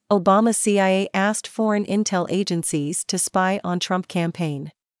Obama CIA asked foreign intel agencies to spy on Trump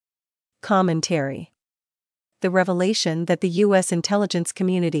campaign. Commentary. The revelation that the U.S. intelligence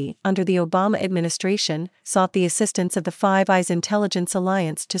community, under the Obama administration, sought the assistance of the Five Eyes Intelligence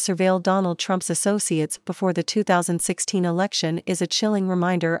Alliance to surveil Donald Trump's associates before the 2016 election is a chilling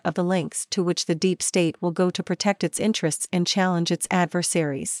reminder of the lengths to which the deep state will go to protect its interests and challenge its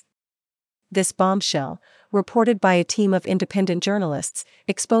adversaries. This bombshell, reported by a team of independent journalists,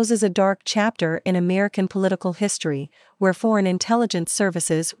 exposes a dark chapter in American political history, where foreign intelligence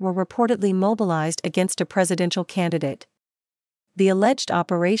services were reportedly mobilized against a presidential candidate. The alleged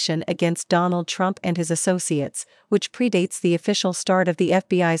operation against Donald Trump and his associates, which predates the official start of the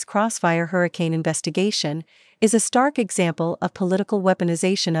FBI's Crossfire Hurricane investigation, is a stark example of political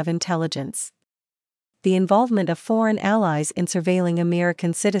weaponization of intelligence. The involvement of foreign allies in surveilling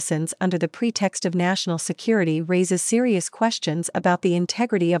American citizens under the pretext of national security raises serious questions about the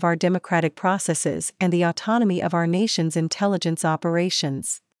integrity of our democratic processes and the autonomy of our nation's intelligence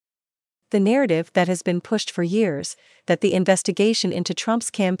operations. The narrative that has been pushed for years, that the investigation into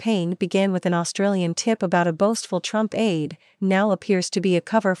Trump's campaign began with an Australian tip about a boastful Trump aide, now appears to be a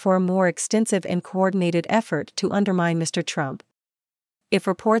cover for a more extensive and coordinated effort to undermine Mr. Trump. If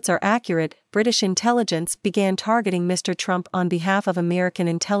reports are accurate, British intelligence began targeting Mr. Trump on behalf of American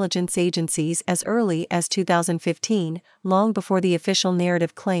intelligence agencies as early as 2015, long before the official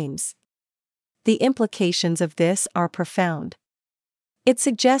narrative claims. The implications of this are profound. It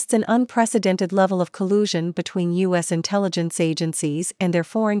suggests an unprecedented level of collusion between U.S. intelligence agencies and their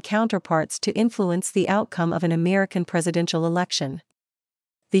foreign counterparts to influence the outcome of an American presidential election.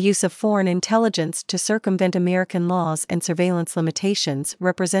 The use of foreign intelligence to circumvent American laws and surveillance limitations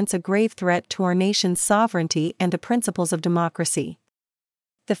represents a grave threat to our nation's sovereignty and the principles of democracy.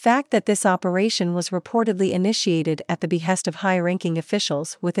 The fact that this operation was reportedly initiated at the behest of high-ranking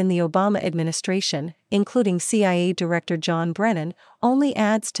officials within the Obama administration, including CIA Director John Brennan, only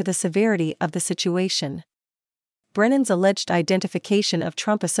adds to the severity of the situation. Brennan's alleged identification of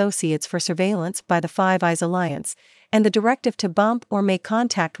Trump associates for surveillance by the Five Eyes Alliance, and the directive to bump or make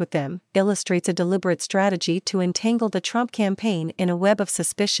contact with them, illustrates a deliberate strategy to entangle the Trump campaign in a web of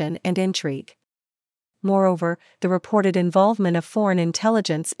suspicion and intrigue. Moreover, the reported involvement of foreign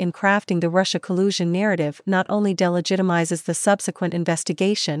intelligence in crafting the Russia collusion narrative not only delegitimizes the subsequent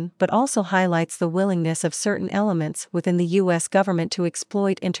investigation but also highlights the willingness of certain elements within the U.S. government to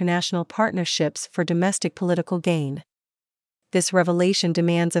exploit international partnerships for domestic political gain. This revelation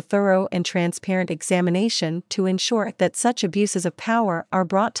demands a thorough and transparent examination to ensure that such abuses of power are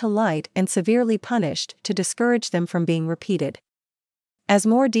brought to light and severely punished to discourage them from being repeated. As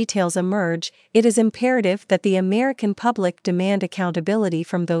more details emerge, it is imperative that the American public demand accountability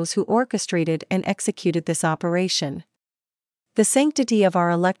from those who orchestrated and executed this operation. The sanctity of our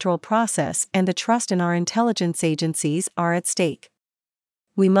electoral process and the trust in our intelligence agencies are at stake.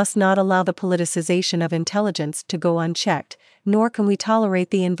 We must not allow the politicization of intelligence to go unchecked, nor can we tolerate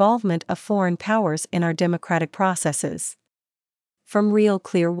the involvement of foreign powers in our democratic processes. From Real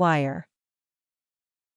Clear Wire.